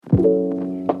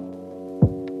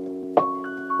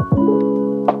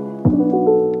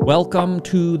Welcome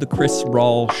to the Chris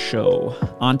Rawl Show.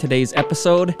 On today's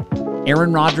episode,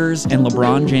 Aaron Rodgers and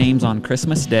LeBron James on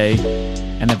Christmas Day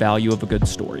and the value of a good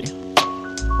story.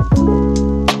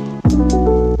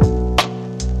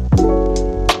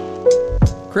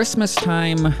 Christmas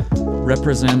time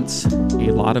represents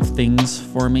a lot of things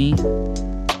for me,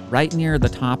 right near the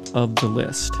top of the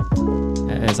list.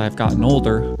 As I've gotten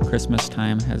older, Christmas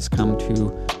time has come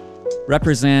to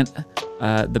represent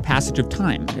the passage of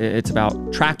time. It's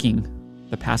about tracking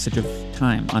the passage of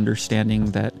time, understanding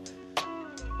that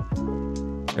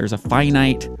there's a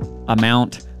finite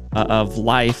amount of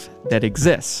life that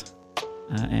exists,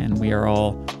 and we are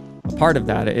all a part of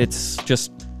that. It's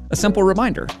just a simple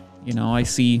reminder. You know, I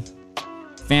see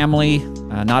family.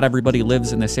 Not everybody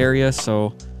lives in this area,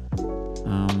 so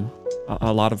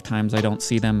a lot of times I don't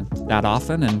see them that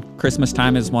often, and Christmas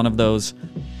time is one of those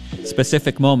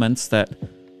specific moments that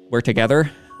we're together,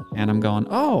 and I'm going,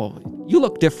 oh, you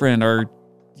look different, or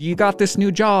you got this new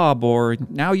job, or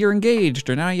now you're engaged,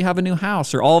 or now you have a new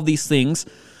house, or all of these things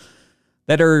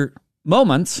that are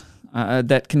moments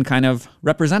that can kind of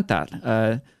represent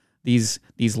that. These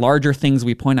larger things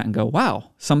we point at and go,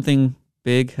 wow, something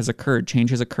big has occurred,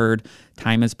 change has occurred,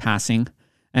 time is passing,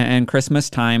 and Christmas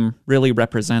time really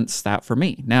represents that for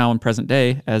me now in present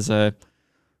day as a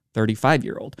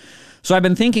 35-year-old. So I've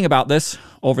been thinking about this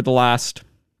over the last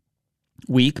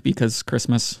week because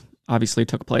Christmas obviously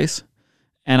took place.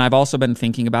 And I've also been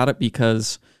thinking about it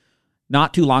because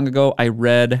not too long ago, I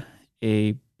read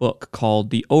a book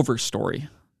called The Overstory.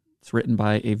 It's written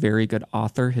by a very good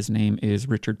author. His name is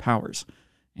Richard Powers.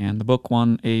 And the book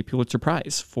won a Pulitzer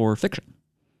Prize for fiction.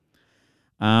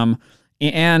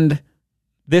 And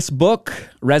this book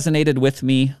resonated with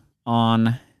me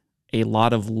on a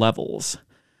lot of levels.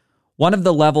 One of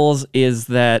the levels is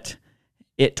that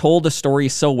it told a story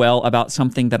so well about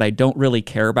something that I don't really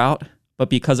care about, but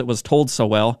because it was told so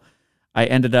well, I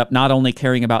ended up not only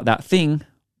caring about that thing,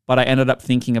 but I ended up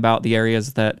thinking about the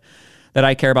areas that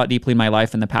I care about deeply in my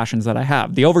life and the passions that I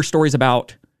have. The Overstory is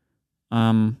about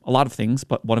a lot of things,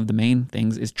 but one of the main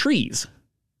things is trees,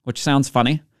 which sounds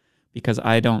funny because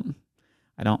I don't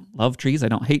love trees. I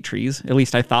don't hate trees, at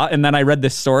least I thought. And then I read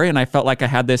this story and I felt like I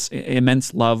had this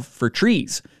immense love for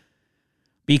trees.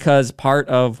 Because part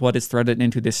of what is threaded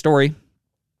into this story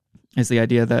is the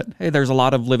idea that, hey, there's a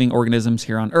lot of living organisms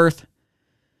here on Earth,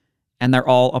 and they're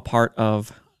all a part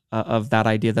of that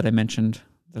idea that I mentioned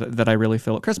that I really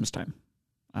feel at Christmas time.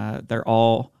 They're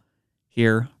all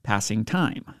here passing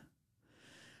time.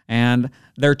 And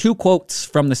there are two quotes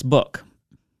from this book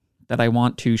that I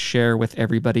want to share with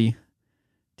everybody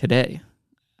today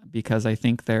because I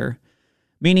think they're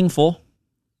meaningful.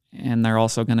 And they're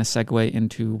also going to segue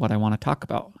into what I want to talk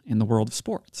about in the world of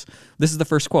sports. This is the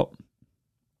first quote.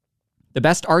 The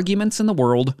best arguments in the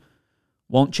world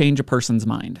won't change a person's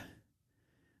mind.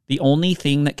 The only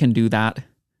thing that can do that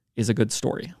is a good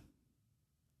story.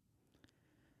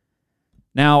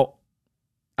 Now,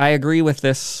 I agree with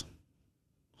this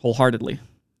wholeheartedly.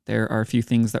 There are a few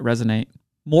things that resonate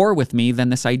more with me than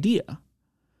this idea.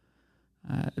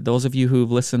 Those of you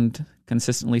who've listened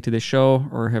consistently to this show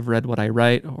or have read what I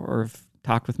write or have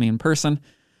talked with me in person,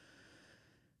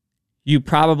 you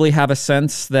probably have a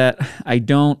sense that I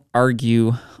don't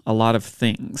argue a lot of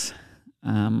things,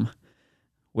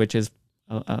 which is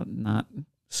not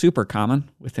super common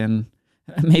within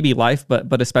maybe life,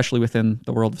 but especially within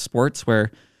the world of sports, where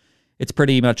it's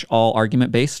pretty much all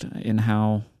argument-based in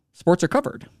how sports are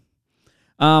covered.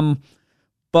 But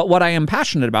what I am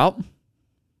passionate about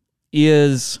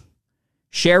is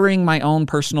sharing my own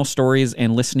personal stories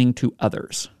and listening to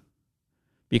others,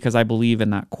 because I believe in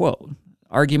that quote.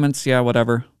 Arguments, yeah,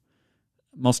 whatever.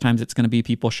 Most times it's going to be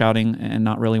people shouting and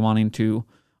not really wanting to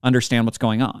understand what's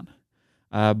going on.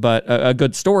 But a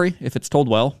good story, if it's told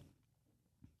well,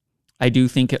 I do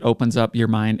think it opens up your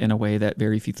mind in a way that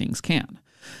very few things can.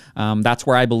 That's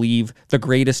where I believe the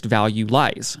greatest value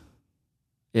lies.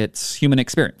 It's human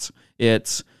experience.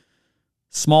 It's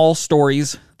small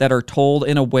stories that are told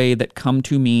in a way that come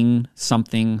to mean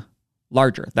something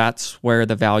larger. That's where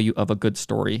the value of a good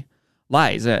story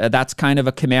lies. That's kind of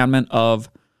a commandment of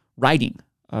writing,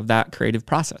 of that creative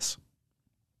process.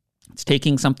 It's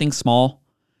taking something small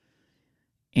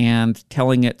and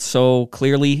telling it so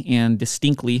clearly and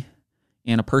distinctly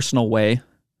in a personal way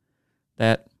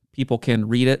that people can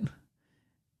read it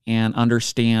and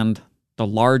understand the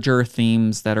larger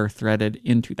themes that are threaded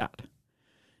into that.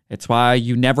 It's why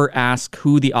you never ask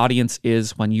who the audience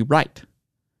is when you write,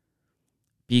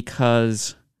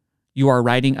 because you are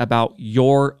writing about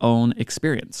your own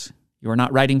experience. You are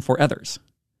not writing for others.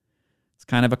 It's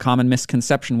kind of a common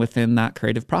misconception within that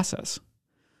creative process.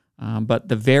 But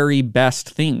the very best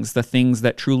things, the things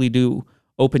that truly do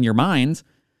open your minds,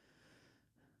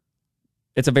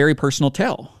 it's a very personal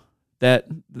tale that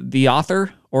the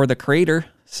author or the creator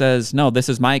says, no, this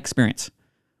is my experience.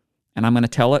 And I'm going to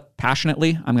tell it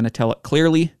passionately. I'm going to tell it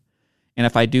clearly. And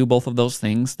if I do both of those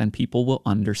things, then people will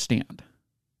understand.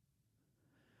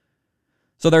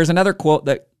 So there's another quote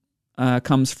that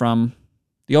comes from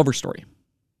the Overstory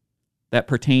that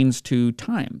pertains to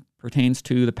time, pertains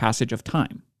to the passage of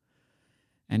time.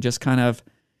 And just kind of,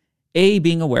 A,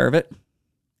 being aware of it,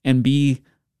 and B,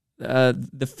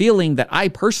 the feeling that I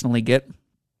personally get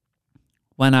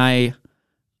when I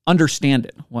understand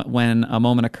it, when a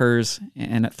moment occurs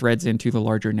and it threads into the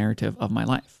larger narrative of my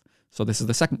life. So this is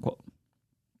the second quote.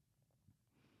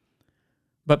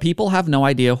 But people have no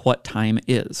idea what time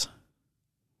is.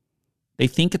 They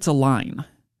think it's a line,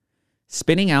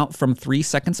 spinning out from 3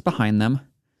 seconds behind them,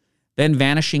 then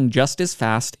vanishing just as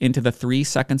fast into the 3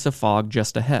 seconds of fog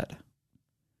just ahead.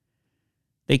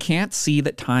 They can't see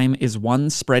that time is one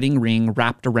spreading ring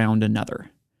wrapped around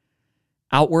another,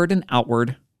 outward and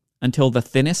outward, until the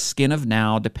thinnest skin of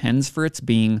now depends for its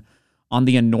being on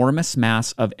the enormous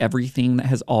mass of everything that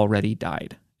has already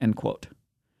died. End quote.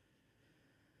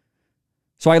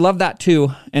 So I love that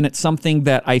too, and it's something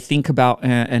that I think about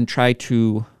and try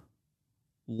to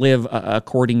live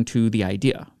according to the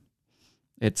idea.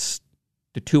 It's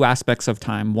the two aspects of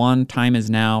time. One, time is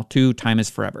now. Two, time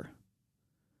is forever.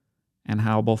 And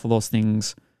how both of those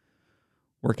things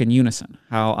work in unison.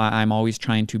 How I'm always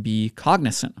trying to be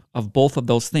cognizant of both of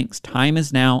those things. Time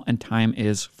is now and time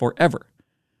is forever.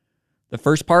 The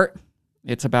first part,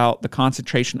 it's about the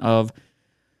concentration of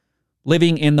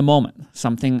living in the moment.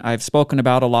 Something I've spoken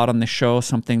about a lot on this show,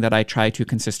 something that I try to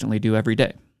consistently do every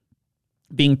day.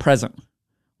 Being present,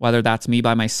 whether that's me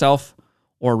by myself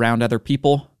or around other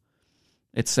people.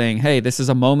 It's saying, hey, this is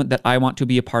a moment that I want to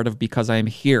be a part of because I am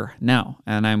here now,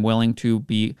 and I'm willing to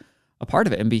be a part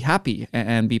of it and be happy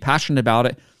and be passionate about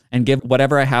it and give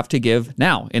whatever I have to give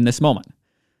now in this moment.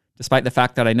 Despite the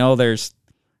fact that I know there's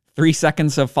 3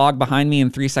 seconds of fog behind me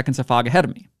and 3 seconds of fog ahead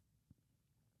of me.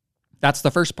 That's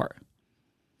the first part.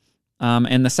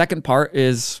 And the second part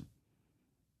is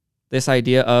this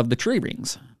idea of the tree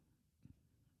rings.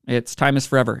 It's time is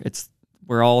forever.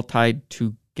 We're all tied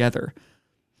together.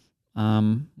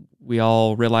 We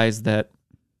all realize that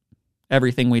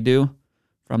everything we do,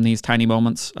 from these tiny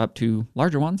moments up to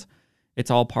larger ones,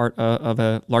 it's all part of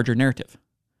a larger narrative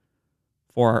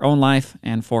for our own life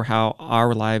and for how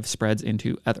our life spreads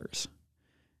into others.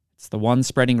 It's the one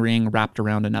spreading ring wrapped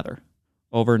around another,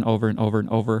 over and over and over and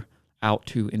over, out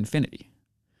to infinity.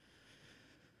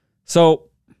 So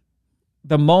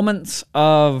the moments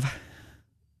of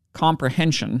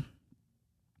comprehension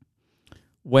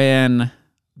when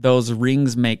those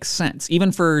rings make sense,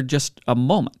 even for just a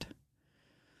moment,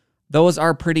 those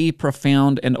are pretty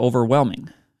profound and overwhelming.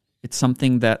 It's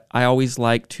something that I always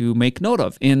like to make note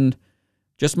of in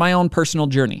just my own personal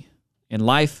journey in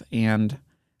life and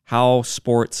how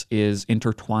sports is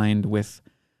intertwined with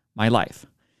my life.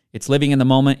 It's living in the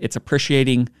moment. It's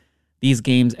appreciating these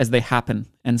games as they happen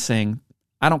and saying,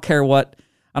 I don't care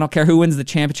who wins the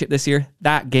championship this year.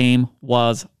 That game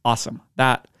was awesome.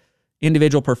 That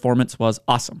individual performance was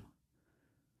awesome.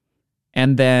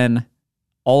 And then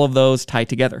all of those tie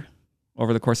together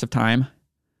over the course of time.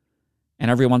 And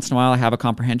every once in a while I have a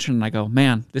comprehension and I go,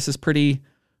 man, this is pretty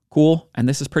cool and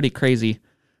this is pretty crazy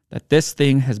that this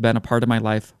thing has been a part of my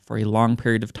life for a long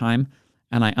period of time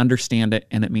and I understand it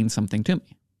and it means something to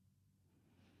me.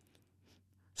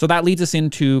 So that leads us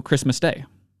into Christmas Day,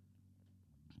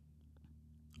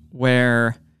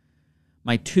 where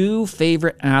my two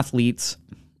favorite athletes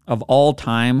of all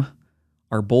time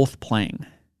are both playing.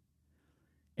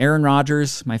 Aaron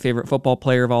Rodgers, my favorite football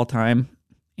player of all time,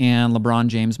 and LeBron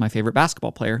James, my favorite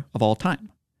basketball player of all time.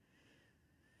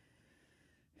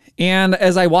 And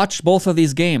as I watched both of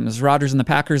these games, Rodgers and the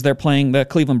Packers, they're playing the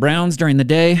Cleveland Browns during the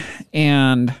day,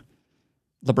 and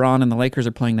LeBron and the Lakers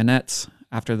are playing the Nets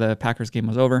after the Packers game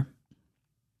was over.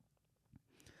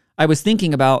 I was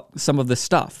thinking about some of this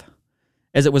stuff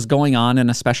as it was going on, and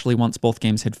especially once both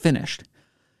games had finished.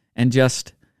 And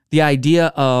just the idea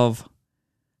of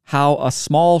how a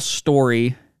small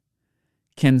story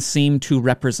can seem to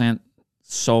represent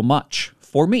so much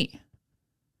for me.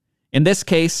 In this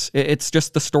case, it's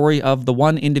just the story of the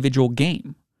one individual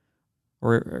game,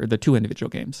 or the two individual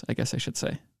games, I guess I should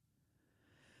say.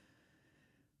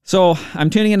 So I'm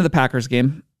tuning into the Packers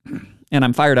game, and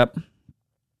I'm fired up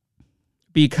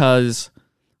because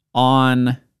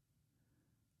on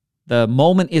the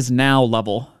moment is now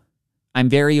level, I'm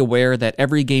very aware that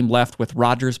every game left with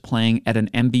Rodgers playing at an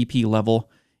MVP level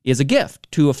is a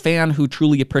gift to a fan who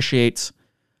truly appreciates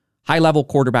high-level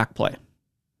quarterback play,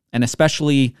 and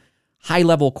especially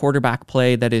high-level quarterback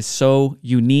play that is so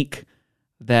unique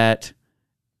that,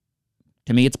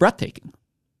 to me, it's breathtaking.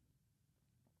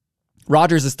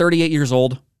 Rodgers is 38 years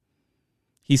old.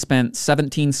 He spent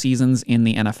 17 seasons in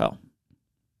the NFL.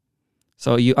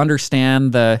 So you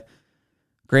understand the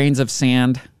grains of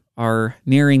sand are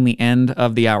nearing the end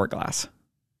of the hourglass.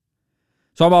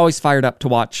 So I'm always fired up to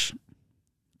watch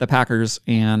the Packers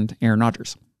and Aaron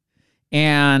Rodgers.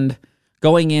 And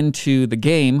going into the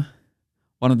game,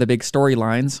 one of the big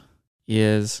storylines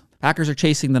is the Packers are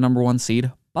chasing the number 1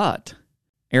 seed, but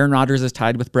Aaron Rodgers is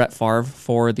tied with Brett Favre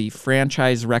for the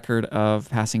franchise record of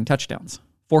passing touchdowns.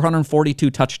 442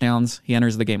 touchdowns he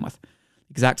enters the game with.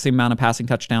 Exact same amount of passing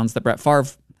touchdowns that Brett Favre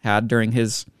had during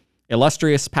his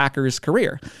illustrious Packers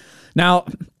career. Now,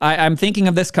 I'm thinking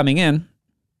of this coming in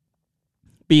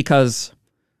because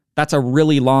that's a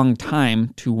really long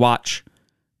time to watch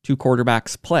two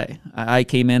quarterbacks play. I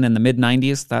came in the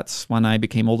mid-90s. That's when I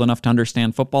became old enough to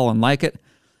understand football and like it.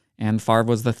 And Favre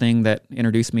was the thing that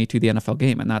introduced me to the NFL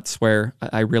game. And that's where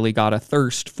I really got a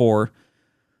thirst for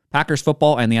Packers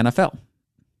football and the NFL.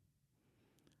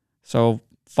 So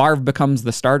Favre becomes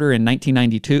the starter in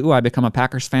 1992. I become a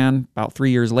Packers fan about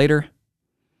 3 years later.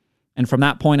 And from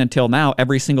that point until now,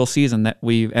 every single season that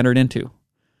we've entered into,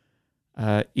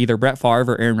 either Brett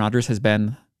Favre or Aaron Rodgers has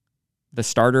been the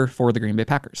starter for the Green Bay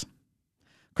Packers.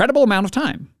 Incredible amount of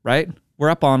time, right? We're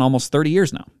up on almost 30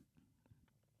 years now.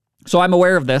 So I'm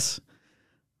aware of this.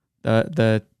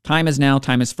 The time is now,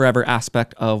 time is forever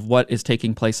aspect of what is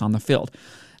taking place on the field.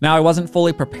 Now, I wasn't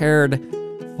fully prepared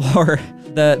for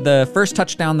the first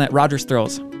touchdown that Rodgers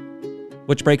throws,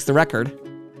 which breaks the record.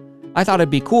 I thought it'd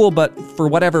be cool, but for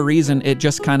whatever reason, it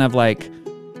just kind of like,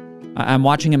 I'm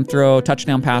watching him throw a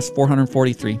touchdown pass,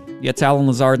 443. He gets Allen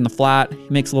Lazard in the flat. He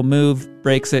makes a little move,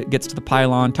 breaks it, gets to the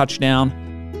pylon, touchdown.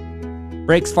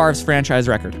 Breaks Favre's franchise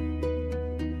record.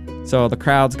 So the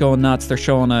crowd's going nuts. They're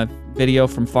showing a video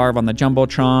from Favre on the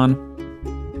Jumbotron.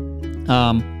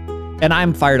 And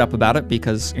I'm fired up about it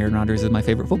because Aaron Rodgers is my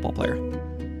favorite football player.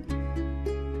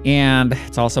 And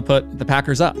it's also put the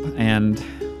Packers up. And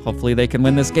hopefully they can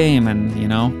win this game and,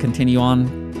 continue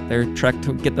on their trek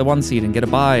to get the 1 seed and get a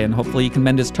bye, and hopefully he can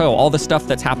mend his toe. All the stuff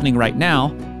that's happening right now.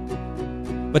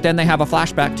 But then they have a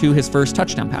flashback to his first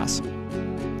touchdown pass,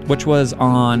 which was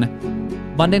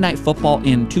on Monday Night Football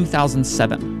in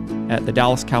 2007 at the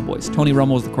Dallas Cowboys. Tony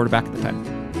Romo was the quarterback at the time.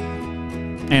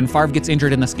 And Favre gets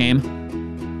injured in this game,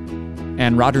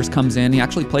 and Rodgers comes in. He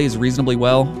actually plays reasonably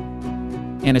well,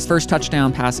 and his first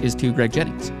touchdown pass is to Greg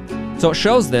Jennings. So it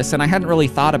shows this, and I hadn't really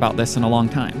thought about this in a long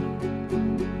time.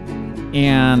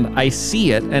 And I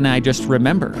see it, and I just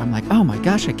remember. I'm like, oh my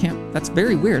gosh, that's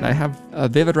very weird. I have a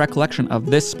vivid recollection of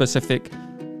this specific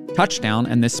touchdown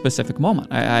and this specific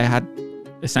moment. I had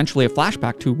essentially a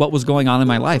flashback to what was going on in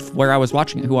my life, where I was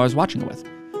watching it, who I was watching it with.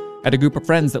 I had a group of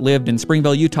friends that lived in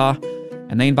Springville, Utah,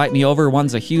 and they invite me over.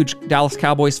 One's a huge Dallas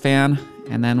Cowboys fan,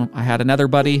 and then I had another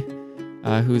buddy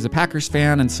who's a Packers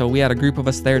fan, and so we had a group of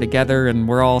us there together, and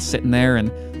we're all sitting there, and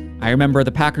I remember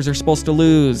the Packers are supposed to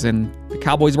lose, and the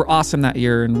Cowboys were awesome that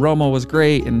year, and Romo was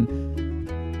great, and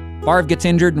Favre gets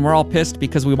injured, and we're all pissed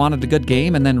because we wanted a good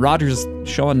game, and then Rodgers is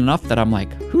showing enough that I'm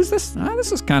like, who's this?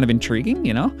 This is kind of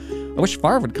intriguing, I wish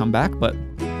Favre would come back, but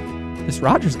this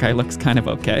Rodgers guy looks kind of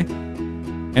okay.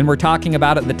 And we're talking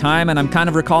about it at the time, and I'm kind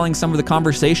of recalling some of the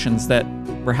conversations that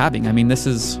we're having. I mean, this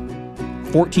is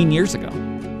 14 years ago.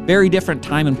 Very different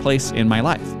time and place in my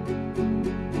life.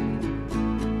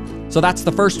 So that's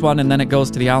the first one, and then it goes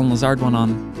to the Allen Lazard one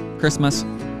on Christmas.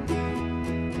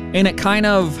 And it kind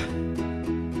of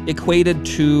equated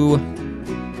to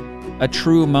a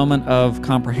true moment of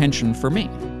comprehension for me.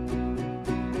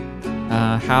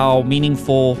 How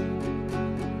meaningful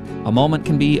a moment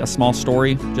can be, a small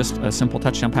story, just a simple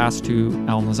touchdown pass to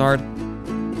Allen Lazard,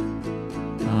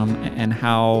 and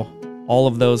how all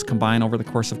of those combine over the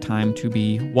course of time to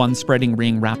be one spreading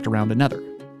ring wrapped around another.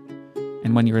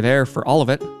 And when you're there for all of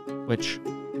it, which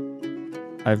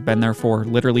I've been there for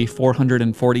literally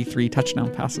 443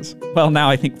 touchdown passes. Well, now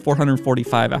I think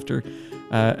 445 after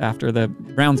the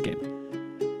Browns game.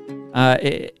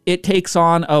 It takes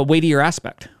on a weightier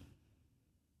aspect.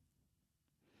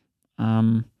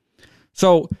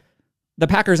 So the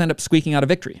Packers end up squeaking out a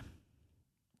victory.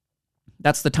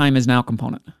 That's the time is now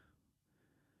component.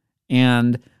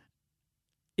 And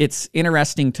it's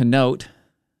interesting to note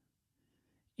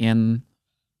in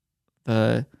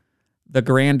the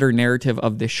grander narrative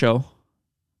of this show,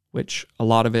 which a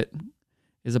lot of it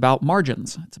is about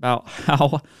margins. It's about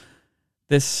how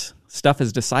this stuff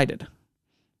is decided.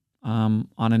 on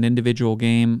an individual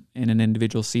game in an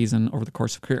individual season over the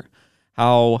course of career.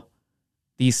 How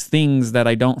these things that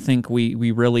I don't think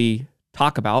we really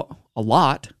talk about a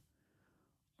lot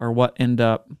are what end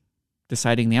up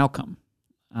deciding the outcome.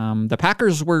 The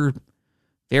Packers were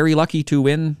very lucky to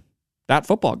win that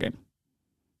football game.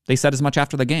 They said as much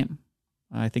after the game.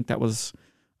 I think that was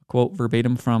a quote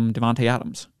verbatim from Davante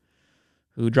Adams,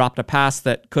 who dropped a pass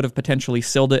that could have potentially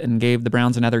sealed it and gave the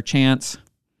Browns another chance.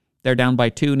 They're down by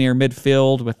 2 near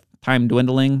midfield with time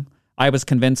dwindling. I was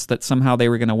convinced that somehow they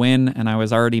were going to win, and I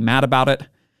was already mad about it.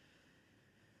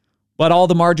 But all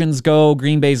the margins go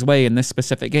Green Bay's way in this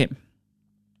specific game.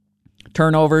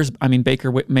 Turnovers,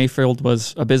 Baker Mayfield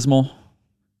was abysmal.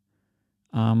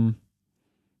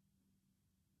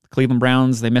 Cleveland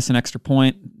Browns, they miss an extra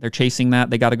point. They're chasing that.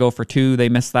 They got to go for 2. They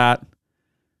miss that.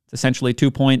 It's essentially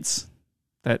 2 points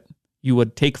that you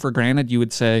would take for granted. You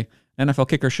would say, NFL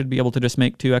kicker should be able to just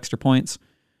make 2 extra points.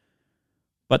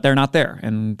 But they're not there,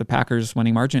 and the Packers'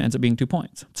 winning margin ends up being 2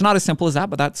 points. It's not as simple as that,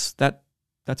 but that's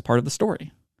part of the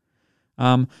story.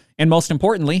 And most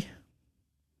importantly,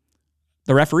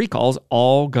 the referee calls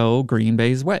all go Green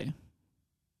Bay's way,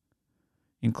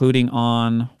 including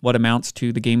on what amounts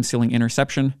to the game-sealing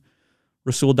interception.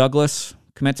 Rasul Douglas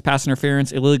commits pass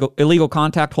interference, illegal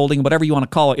contact, holding, whatever you want to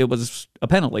call it. It was a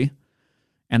penalty,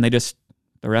 and the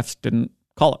refs didn't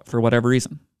call it for whatever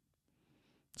reason.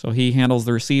 So he handles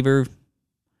the receiver,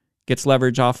 gets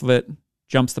leverage off of it,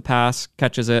 jumps the pass,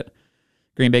 catches it.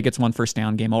 Green Bay gets 1 first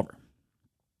down, game over.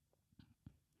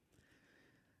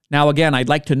 Now, again, I'd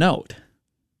like to note,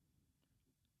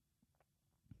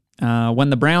 when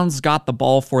the Browns got the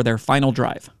ball for their final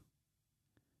drive,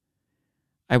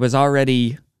 I was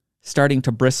already starting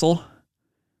to bristle,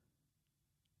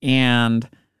 and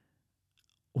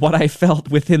what I felt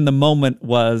within the moment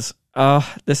was,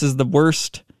 this is the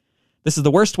worst. This is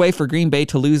the worst way for Green Bay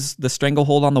to lose the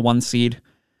stranglehold on the 1 seed,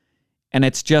 and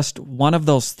it's just one of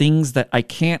those things that I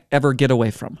can't ever get away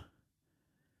from.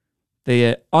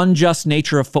 The unjust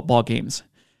nature of football games,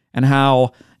 and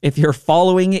how if you're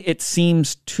following it, it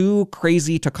seems too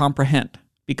crazy to comprehend.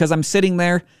 Because I'm sitting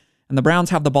there, and the Browns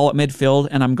have the ball at midfield,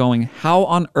 and I'm going, how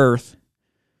on earth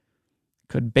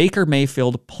could Baker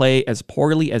Mayfield play as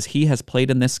poorly as he has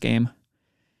played in this game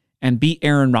and beat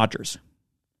Aaron Rodgers,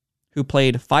 who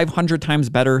played 500 times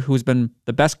better, who's been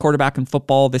the best quarterback in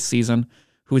football this season,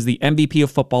 who is the MVP of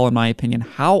football, in my opinion?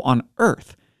 How on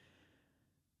earth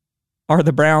are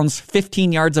the Browns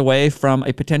 15 yards away from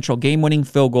a potential game-winning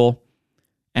field goal,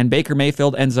 and Baker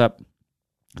Mayfield ends up,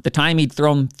 at the time he'd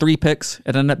thrown 3 picks,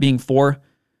 it ended up being 4.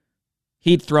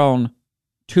 He'd thrown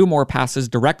 2 more passes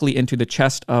directly into the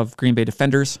chest of Green Bay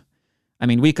defenders.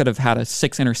 We could have had a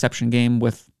 6-interception game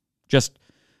with just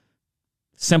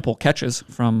simple catches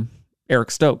from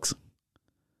Eric Stokes.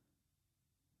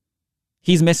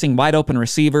 He's missing wide open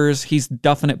receivers. He's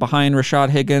duffing it behind Rashad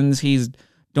Higgins. He's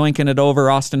doinking it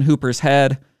over Austin Hooper's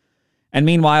head. And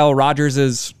meanwhile, Rodgers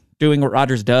is doing what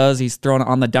Rodgers does. He's throwing it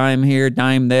on the dime here,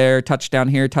 dime there, touchdown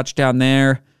here, touchdown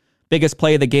there. Biggest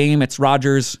play of the game, it's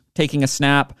Rodgers taking a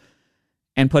snap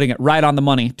and putting it right on the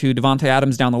money to Davante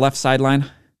Adams down the left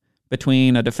sideline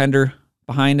between a defender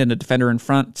behind and a defender in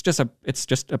front. It's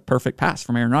just a perfect pass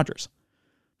from Aaron Rodgers.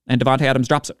 And Davante Adams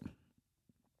drops it.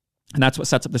 And that's what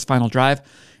sets up this final drive.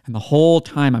 And the whole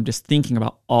time I'm just thinking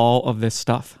about all of this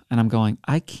stuff. And I'm going,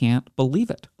 I can't believe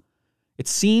it. It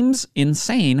seems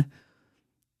insane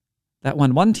that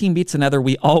when one team beats another,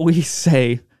 we always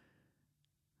say,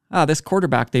 this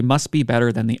quarterback, they must be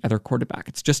better than the other quarterback.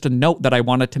 It's just a note that I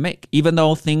wanted to make, even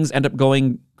though things end up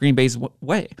going Green Bay's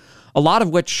way. A lot of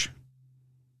which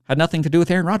had nothing to do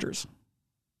with Aaron Rodgers,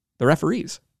 the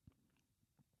referees,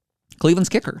 Cleveland's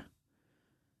kicker,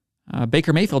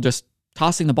 Baker Mayfield just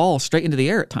tossing the ball straight into the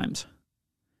air at times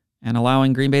and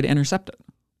allowing Green Bay to intercept it.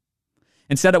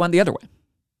 Instead, it went the other way.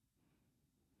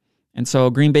 And so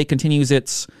Green Bay continues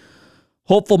its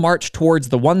hopeful march towards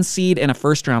the 1 seed and a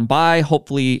first-round bye.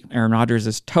 Hopefully, Aaron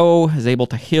Rodgers' toe is able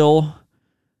to heal.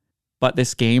 But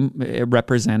this game, it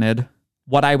represented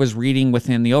what I was reading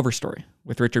within the Overstory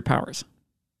with Richard Powers.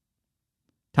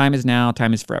 Time is now,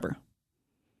 time is forever.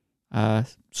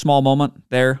 Small moment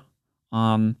there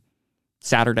on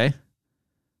Saturday,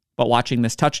 but watching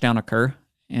this touchdown occur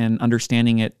and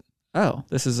understanding it,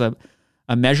 this is a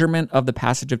measurement of the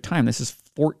passage of time. This is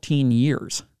 14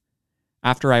 years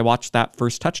after I watched that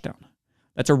first touchdown.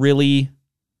 That's a really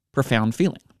profound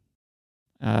feeling.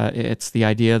 It's the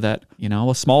idea that,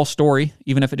 a small story,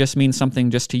 even if it just means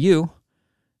something just to you,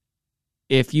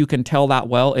 if you can tell that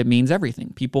well, it means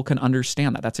everything. People can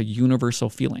understand that. That's a universal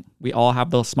feeling. We all have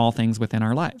those small things within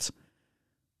our lives.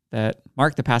 that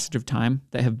mark the passage of time,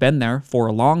 that have been there for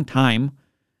a long time.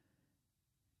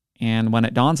 And when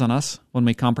it dawns on us, when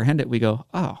we comprehend it, we go,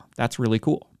 oh, that's really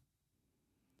cool.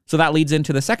 So that leads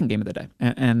into the second game of the day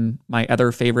and my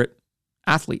other favorite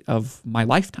athlete of my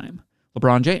lifetime,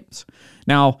 LeBron James.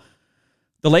 Now,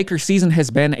 the Lakers season has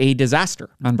been a disaster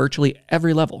on virtually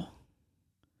every level.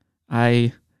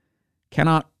 I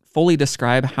cannot fully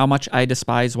describe how much I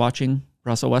despise watching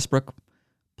Russell Westbrook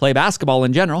play basketball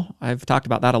in general. I've talked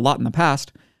about that a lot in the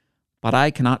past, but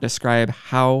I cannot describe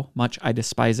how much I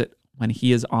despise it when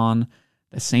he is on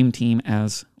the same team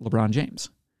as LeBron James.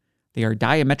 They are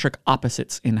diametric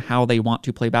opposites in how they want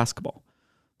to play basketball.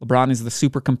 LeBron is the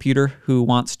supercomputer who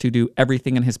wants to do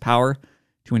everything in his power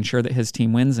to ensure that his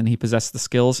team wins, and he possesses the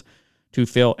skills to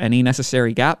fill any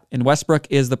necessary gap. And Westbrook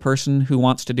is the person who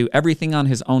wants to do everything on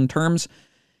his own terms,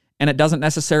 and it doesn't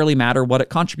necessarily matter what it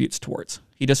contributes towards.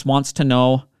 He just wants to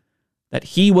know that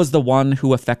he was the one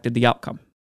who affected the outcome.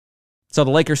 So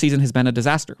the Lakers season has been a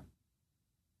disaster.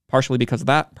 Partially because of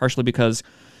that, partially because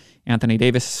Anthony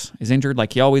Davis is injured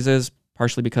like he always is,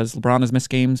 partially because LeBron has missed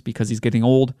games because he's getting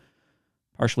old,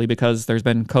 partially because there's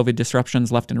been COVID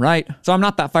disruptions left and right. So I'm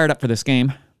not that fired up for this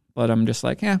game, but I'm just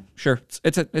like, yeah, sure.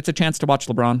 It's a chance to watch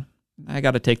LeBron. I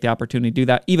got to take the opportunity to do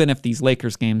that, even if these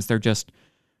Lakers games, they're just,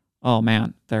 oh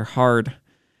man, they're hard.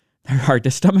 They're hard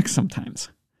to stomach sometimes.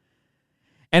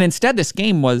 And instead, this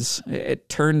game it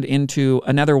turned into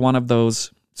another one of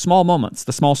those small moments,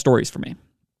 the small stories for me.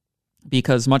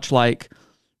 Because much like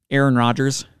Aaron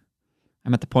Rodgers,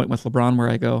 I'm at the point with LeBron where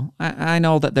I go, I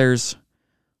know that there's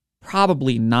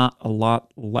probably not a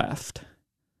lot left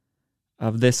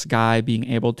of this guy being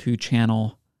able to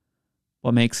channel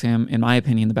what makes him, in my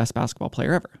opinion, the best basketball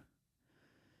player ever.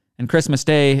 And Christmas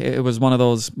Day, it was one of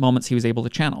those moments he was able to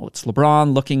channel. It's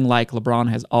LeBron looking like LeBron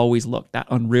has always looked, that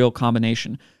unreal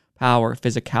combination, power,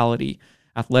 physicality,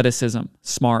 athleticism,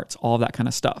 smarts, all of that kind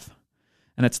of stuff.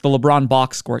 And it's the LeBron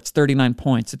box score. It's 39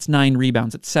 points. It's 9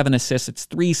 rebounds. It's 7 assists. It's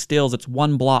 3 steals. It's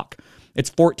 1 block.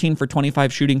 It's 14 for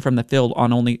 25 shooting from the field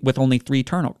with only 3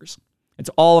 turnovers. It's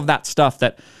all of that stuff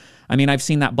that, I've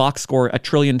seen that box score a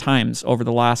trillion times over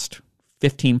the last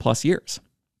 15 plus years.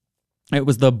 It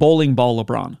was the bowling ball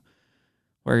LeBron,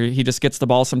 where he just gets the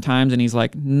ball sometimes and he's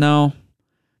like, no,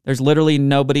 there's literally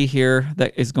nobody here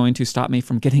that is going to stop me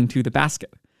from getting to the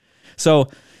basket. So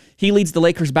he leads the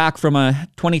Lakers back from a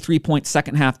 23-point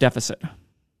second half deficit.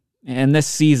 And this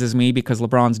seizes me because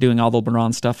LeBron's doing all the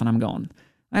LeBron stuff and I'm going,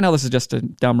 I know this is just a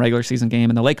dumb regular season game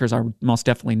and the Lakers are most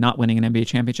definitely not winning an NBA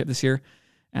championship this year.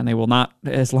 And they will not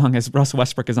as long as Russell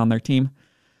Westbrook is on their team.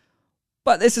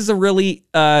 But this is a really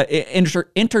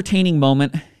entertaining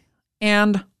moment.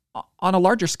 And on a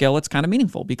larger scale, it's kind of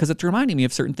meaningful because it's reminding me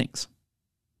of certain things.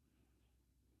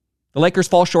 The Lakers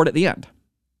fall short at the end.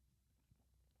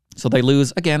 So they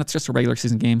lose. Again, it's just a regular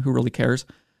season game. Who really cares?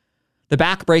 The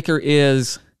backbreaker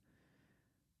is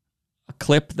a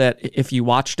clip that if you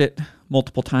watched it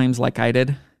multiple times like I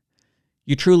did,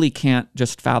 you truly can't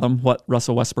just fathom what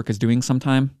Russell Westbrook is doing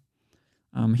sometime.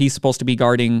 He's supposed to be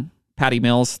guarding Patty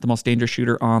Mills, the most dangerous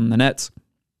shooter on the Nets,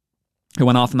 who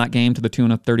went off in that game to the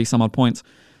tune of 30-some-odd points.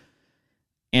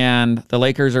 And the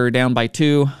Lakers are down by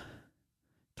 2.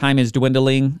 Time is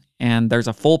dwindling, and there's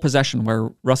a full possession where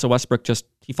Russell Westbrook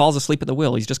he falls asleep at the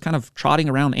wheel. He's just kind of trotting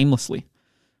around aimlessly,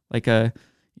 like a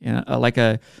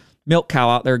milk cow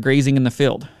out there grazing in the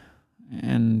field.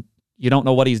 And you don't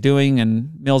know what he's doing,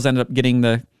 and Mills ended up getting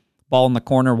the ball in the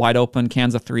corner, wide open,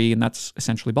 cans of 3, and that's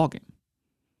essentially ball game.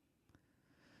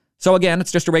 So again,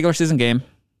 it's just a regular season game.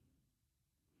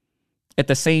 At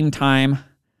the same time,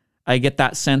 I get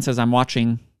that sense as I'm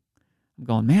watching, I'm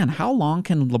going, man, how long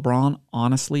can LeBron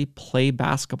honestly play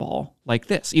basketball like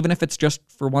this? Even if it's just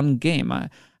for one game. I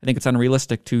think it's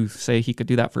unrealistic to say he could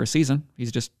do that for a season.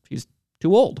 He's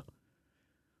too old.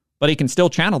 But he can still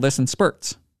channel this in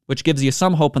spurts, which gives you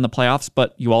some hope in the playoffs,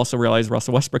 but you also realize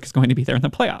Russell Westbrook is going to be there in the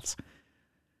playoffs.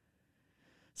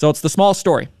 So it's the small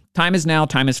story. Time is now,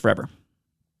 time is forever.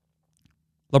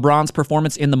 LeBron's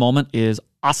performance in the moment is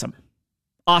awesome.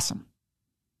 Awesome.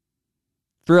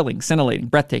 Thrilling, scintillating,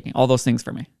 breathtaking, all those things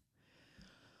for me.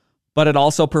 But it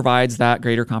also provides that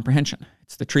greater comprehension.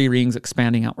 It's the tree rings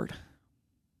expanding outward.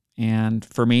 And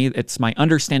for me, it's my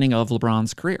understanding of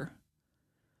LeBron's career.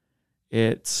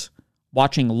 It's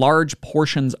watching large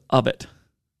portions of it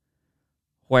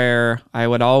where I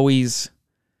would always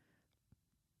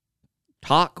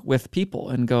talk with people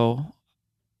and go,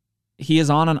 he is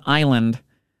on an island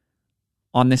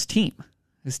on this team.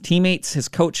 His teammates, his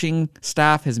coaching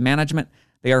staff, his management,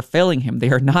 they are failing him. They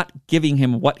are not giving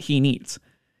him what he needs.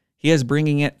 He is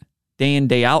bringing it day in,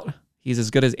 day out. He's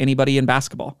as good as anybody in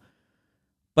basketball.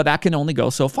 but that can only go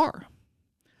so far.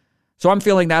 So I'm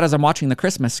feeling that as I'm watching the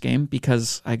Christmas game,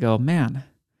 because I go, man,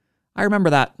 I remember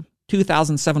that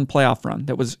 2007 playoff run.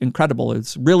 That was incredible.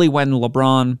 It's really when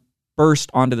LeBron burst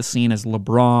onto the scene as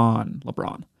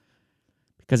LeBron.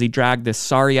 Because he dragged this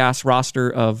sorry-ass roster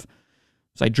of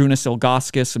Zydrunas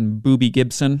Ilgauskas and Boobie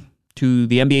Gibson to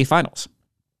the NBA Finals.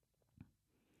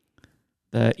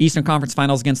 The Eastern Conference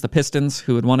Finals against the Pistons,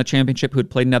 who had won a championship, who had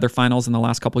played in other finals in the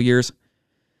last couple years.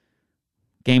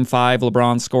 Game 5,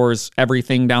 LeBron scores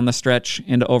everything down the stretch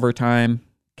into overtime.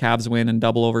 Cavs win in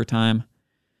double overtime.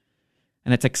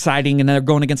 And it's exciting, and they're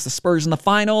going against the Spurs in the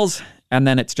finals, and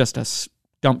then it's just a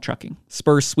dump trucking.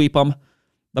 Spurs sweep them.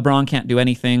 LeBron can't do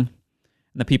anything. And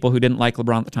the people who didn't like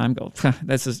LeBron at the time go,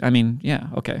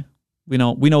 okay. We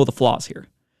know the flaws here.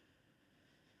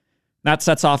 That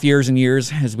sets off years and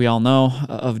years, as we all know,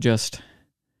 of just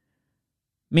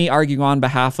me arguing on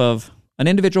behalf of an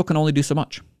individual can only do so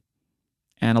much.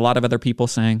 And a lot of other people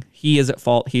saying he is at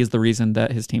fault. He is the reason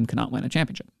that his team cannot win a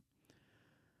championship.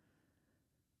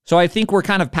 So I think we're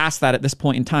kind of past that at this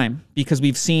point in time, because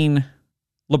we've seen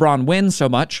LeBron win so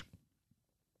much.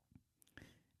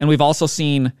 And we've also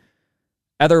seen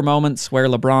other moments where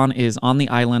LeBron is on the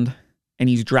island and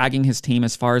he's dragging his team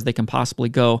as far as they can possibly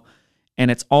go. And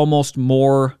it's almost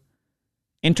more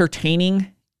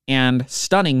entertaining and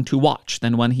stunning to watch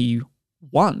than when he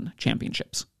won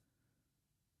championships.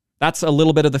 That's a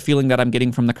little bit of the feeling that I'm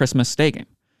getting from the Christmas Day game.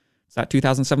 It's that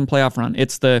 2007 playoff run.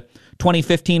 It's the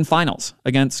 2015 finals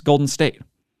against Golden State.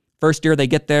 First year they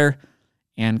get there,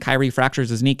 and Kyrie fractures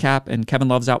his kneecap, and Kevin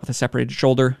Love's out with a separated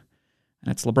shoulder.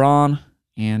 And it's LeBron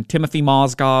and Timothy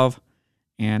Mozgov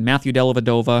and Matthew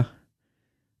Dellavedova.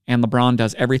 And LeBron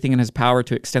does everything in his power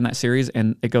to extend that series,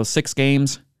 and it goes 6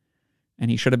 games,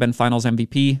 and he should have been finals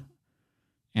MVP.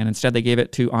 And instead they gave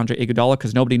it to Andre Iguodala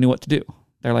because nobody knew what to do.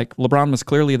 They're like, LeBron was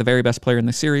clearly the very best player in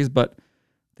the series, but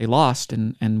they lost,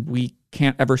 and we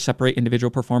can't ever separate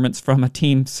individual performance from a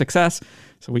team success,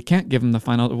 so we can't give him the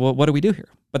final. Well, what do we do here?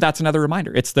 But that's another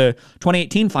reminder. It's the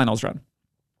 2018 finals run.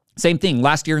 Same thing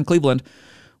last year in Cleveland,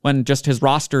 when just his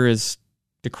roster is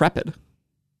decrepit.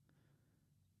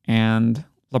 And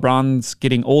LeBron's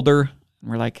getting older,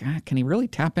 and we're like, can he really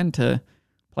tap into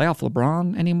playoff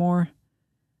LeBron anymore?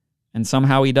 And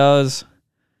somehow he does.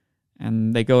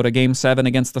 And they go to Game 7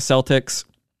 against the Celtics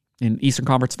in Eastern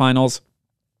Conference Finals.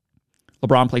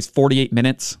 LeBron plays 48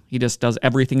 minutes. He just does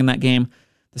everything in that game.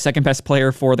 The second best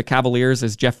player for the Cavaliers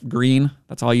is Jeff Green.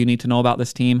 That's all you need to know about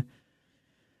this team.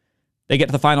 They get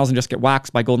to the finals and just get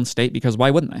waxed by Golden State, because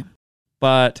why wouldn't they?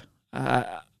 But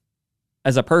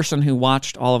as a person who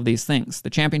watched all of these things, the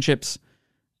championships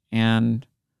and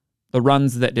the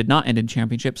runs that did not end in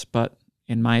championships, but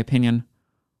in my opinion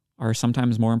are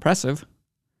sometimes more impressive,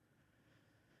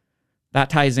 that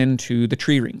ties into the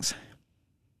tree rings.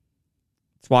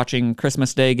 It's watching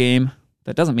Christmas Day game.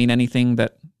 That doesn't mean anything.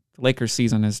 That the Lakers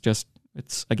season is just,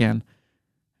 it's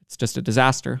just a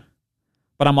disaster.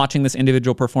 But I'm watching this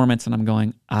individual performance and I'm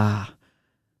going,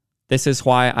 this is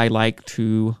why I like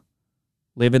to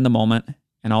live in the moment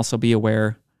and also be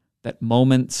aware that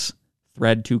moments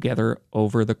thread together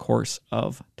over the course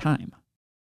of time.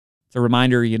 It's a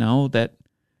reminder, that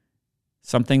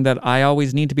something that I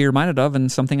always need to be reminded of,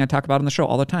 and something I talk about on the show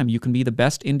all the time. You can be the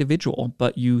best individual,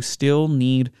 but you still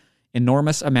need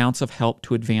enormous amounts of help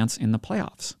to advance in the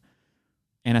playoffs,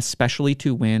 and especially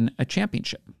to win a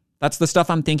championship. That's the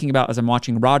stuff I'm thinking about as I'm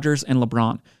watching Rodgers and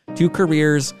LeBron. 2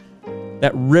 careers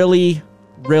that really,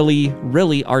 really,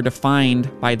 really are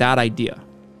defined by that idea.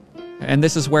 And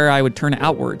this is where I would turn it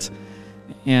outwards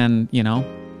and,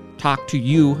 talk to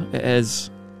you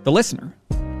as the listener.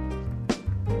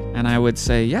 And I would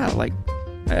say,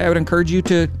 I would encourage you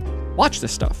to watch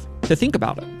this stuff, to think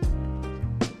about it.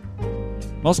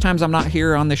 Most times I'm not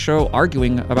here on this show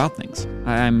arguing about things.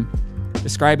 I'm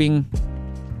describing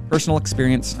personal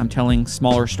experience. I'm telling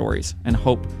smaller stories and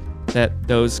hope that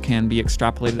those can be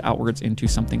extrapolated outwards into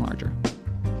something larger.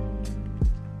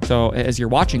 So as you're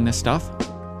watching this stuff,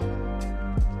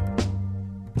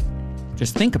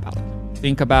 just think about it.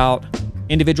 Think about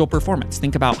individual performance.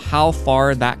 Think about how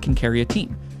far that can carry a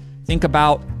team. Think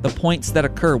about the points that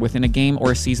occur within a game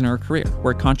or a season or a career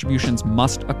where contributions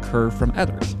must occur from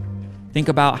others. Think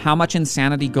about how much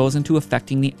insanity goes into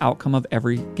affecting the outcome of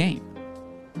every game.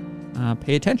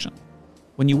 Pay attention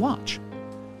when you watch.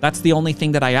 That's the only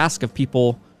thing that I ask of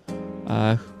people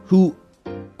who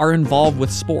are involved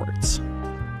with sports.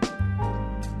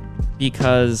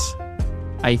 Because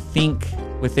I think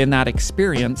within that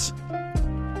experience,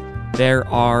 there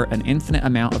are an infinite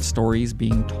amount of stories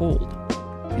being told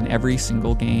in every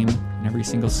single game, in every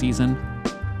single season.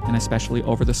 and especially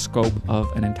over the scope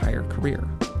of an entire career.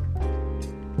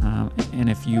 And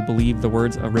if you believe the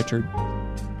words of Richard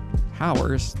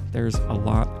Powers, there's a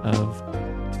lot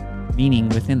of meaning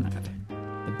within that.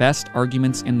 The best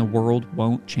arguments in the world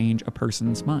won't change a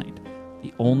person's mind.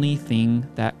 The only thing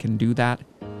that can do that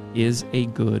is a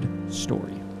good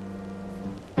story.